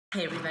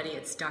Hey everybody,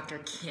 it's Dr.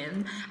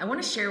 Kim. I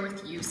want to share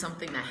with you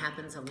something that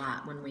happens a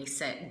lot when we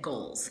set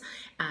goals.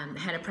 I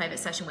had a private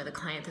session with a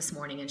client this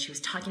morning and she was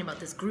talking about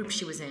this group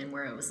she was in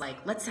where it was like,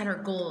 let's set our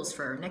goals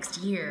for next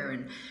year,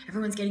 and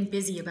everyone's getting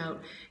busy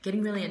about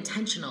getting really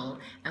intentional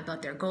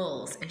about their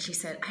goals. And she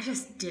said, I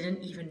just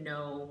didn't even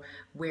know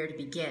where to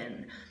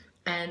begin.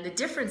 And the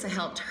difference I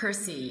helped her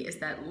see is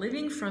that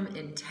living from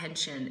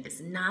intention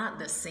is not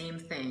the same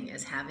thing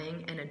as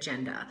having an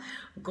agenda.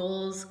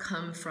 Goals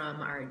come from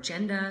our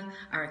agenda,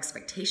 our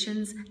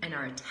expectations, and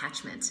our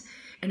attachment.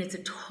 And it's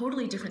a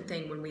totally different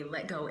thing when we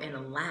let go and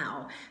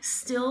allow,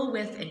 still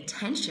with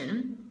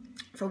intention,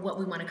 for what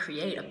we want to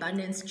create: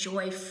 abundance,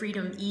 joy,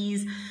 freedom,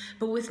 ease,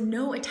 but with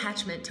no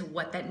attachment to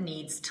what that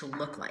needs to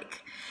look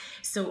like.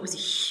 So it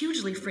was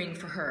hugely freeing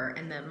for her.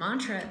 And the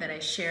mantra that I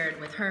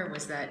shared with her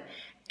was that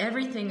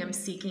everything I'm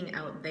seeking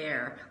out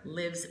there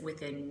lives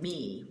within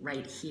me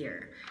right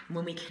here. And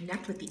when we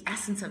connect with the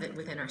essence of it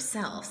within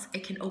ourselves,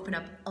 it can open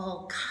up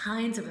all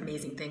kinds of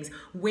amazing things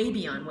way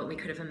beyond what we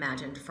could have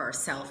imagined for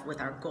ourselves with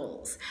our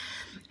goals.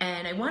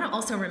 And I want to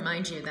also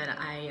remind you that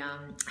I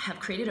have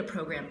created a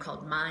program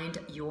called Mind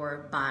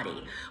Your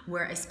Body,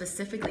 where I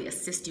specifically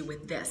assist you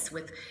with this,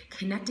 with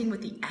connecting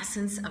with the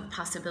essence of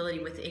possibility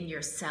within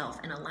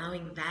yourself and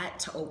allowing that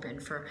to open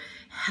for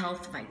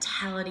health,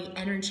 vitality,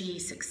 energy,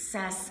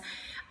 success,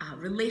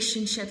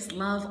 relationships,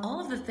 love, all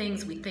of the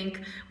things we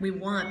think we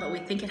want, but we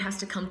think it has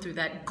to come through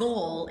that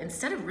goal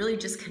instead of really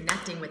just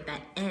connecting with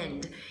that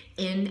end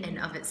in and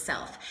of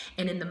itself.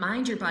 And in the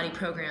Mind Your Body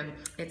program,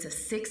 it's a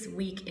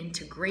 6-week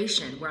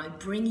integration where I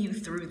bring you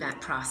through that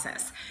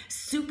process.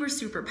 Super,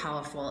 super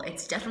powerful.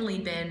 It's definitely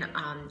been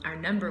our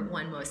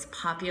 #1 most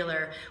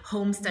popular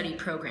home study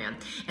program.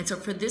 And so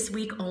for this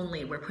week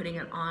only, we're putting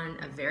it on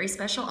a very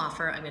special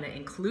offer. I'm going to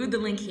include the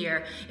link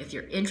here. If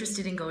you're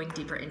interested in going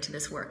deeper into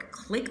this work,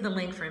 click the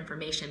link for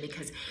information,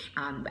 because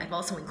I've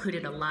also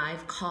included a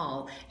live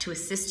call to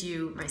assist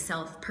you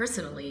myself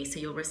personally, so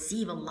you'll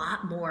receive a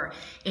lot more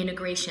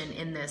integration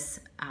in this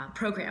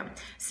program.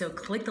 So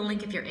click the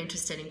link if you're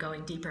interested in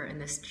going deeper in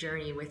this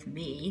journey with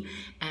me.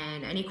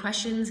 And any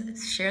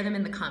questions, share them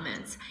in the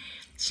comments.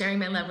 Sharing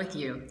my love with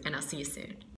you, and I'll see you soon.